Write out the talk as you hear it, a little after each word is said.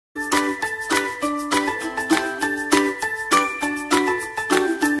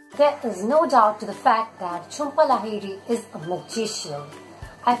There is no doubt to the fact that Jhumpa Lahiri is a magician.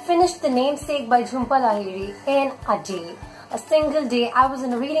 I finished The Namesake by Jhumpa Lahiri in a day. A single day. I was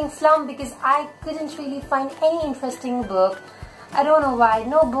in a reading slump because I couldn't really find any interesting book. I don't know why,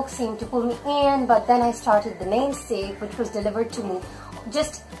 no book seemed to pull me in, but then I started The Namesake, which was delivered to me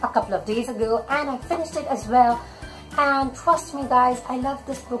just a couple of days ago, and I finished it as well. And trust me guys, I love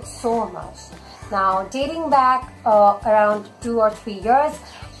this book so much. Now, dating back around 2 or 3 years,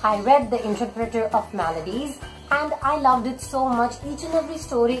 I read The Interpreter of Melodies and I loved it so much. Each and every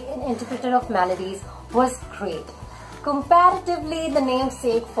story in Interpreter of Melodies was great. Comparatively, The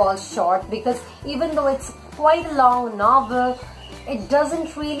Namesake falls short because even though it's quite a long novel, it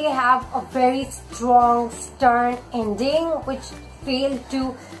doesn't really have a very strong, stern ending which failed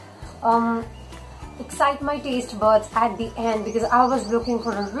to excite my taste buds at the end, because I was looking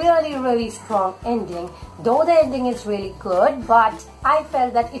for a really strong ending. Though the ending is really good, but I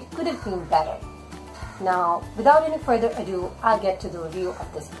felt that it could have been better. Now, without any further ado, I'll get to the review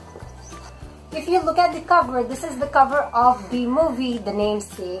of this book. If you look at the cover, this is the cover of the movie The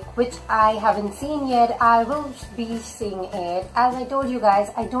Namesake, which I haven't seen yet. I will be seeing it. As I told you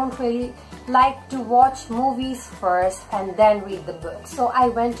guys, I don't really like to watch movies first and then read the book. So I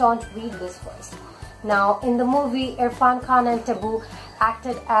went on to read this first. Now, in the movie, Irfan Khan and Tabu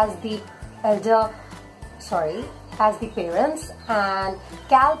acted as the parents, and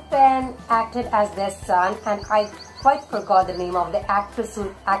Cal Penn acted as their son, and I quite forgot the name of the actress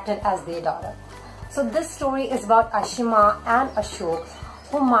who acted as their daughter. So this story is about Ashima and Ashok,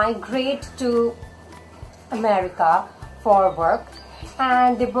 who migrate to America for work,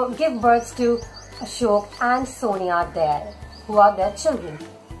 and they give birth to Ashok and Sonia there, who are their children.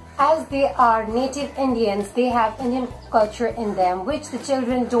 As they are native Indians, they have Indian culture in them, which the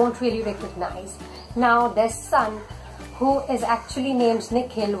children don't really recognize. Now, their son, who is actually named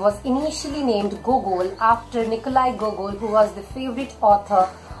Nikhil, was initially named Gogol after Nikolai Gogol, who was the favorite author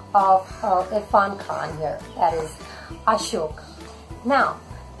of Irfan Khan here, that is Ashok. Now,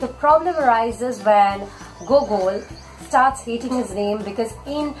 the problem arises when Gogol starts hating his name, because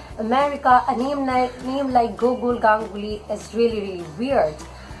in America, a name like Gogol Ganguly is really weird.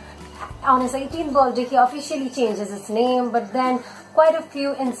 On his 18th birthday, he officially changes his name, but then quite a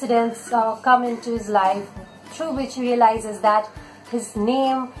few incidents come into his life through which he realizes that his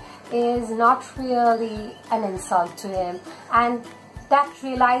name is not really an insult to him, and that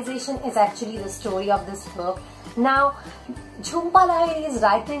realization is actually the story of this book. Now, Jhumpa Lahiri's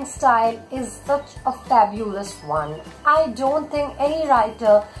writing style is such a fabulous one. I don't think any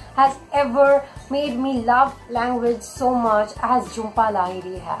writer has ever made me love language so much as Jhumpa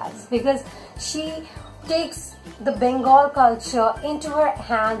Lahiri has, because she takes the Bengal culture into her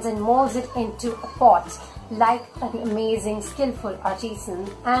hands and molds it into a pot like an amazing, skillful artisan,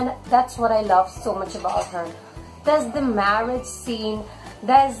 and that's what I love so much about her. There's the marriage scene,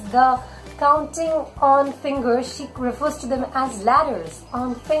 there's the counting on fingers. She refers to them as ladders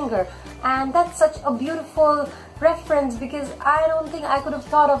on finger, and that's such a beautiful reference because I don't think I could have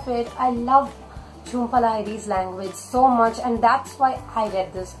thought of it. I love Jhumpa Lahiri's language so much, and that's why I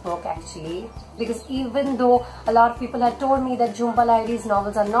read this book actually, because even though a lot of people had told me that Jhumpa Lahiri's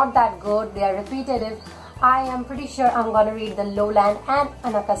novels are not that good, they are repetitive, I am pretty sure I'm gonna read The Lowland and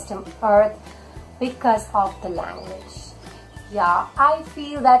Unaccustomed Earth because of the language. Yeah, I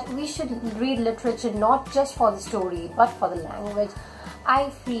feel that we should read literature not just for the story but for the language. I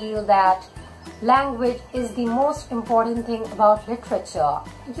feel that language is the most important thing about literature.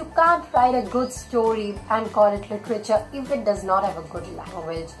 You can't write a good story and call it literature if it does not have a good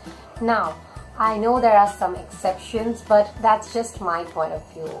language. Now, I know there are some exceptions, but that's just my point of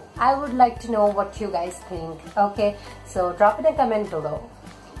view. I would like to know what you guys think. Okay, so drop in a comment below.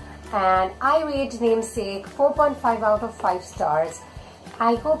 And I rate Namesake 4.5 out of 5 stars.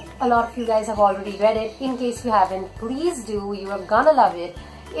 I hope a lot of you guys have already read it. In case you haven't, please do. You are gonna love it.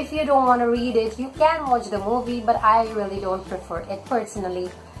 If you don't want to read it, you can watch the movie, but I really don't prefer it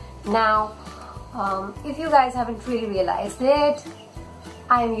personally. Now, if you guys haven't really realized it,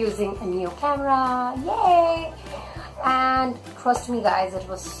 I am using a new camera. Yay! And trust me guys, it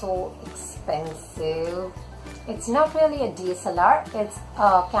was so expensive. It's not really a DSLR, it's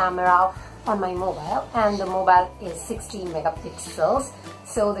a camera on my mobile, and the mobile is 16 megapixels,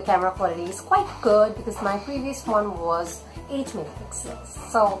 so the camera quality is quite good because my previous one was 8 megapixels,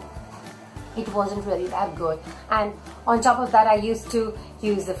 so it wasn't really that good. And on top of that, I used to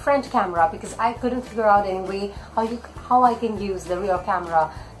use the front camera because I couldn't figure out any way how I can use the rear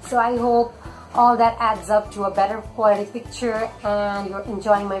camera. So I hope all that adds up to a better quality picture and you're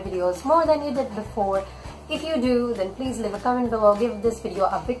enjoying my videos more than you did before. If you do, then please leave a comment below, give this video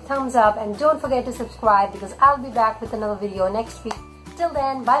a big thumbs up, and don't forget to subscribe because I'll be back with another video next week. Till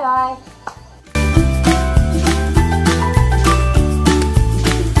then, bye bye.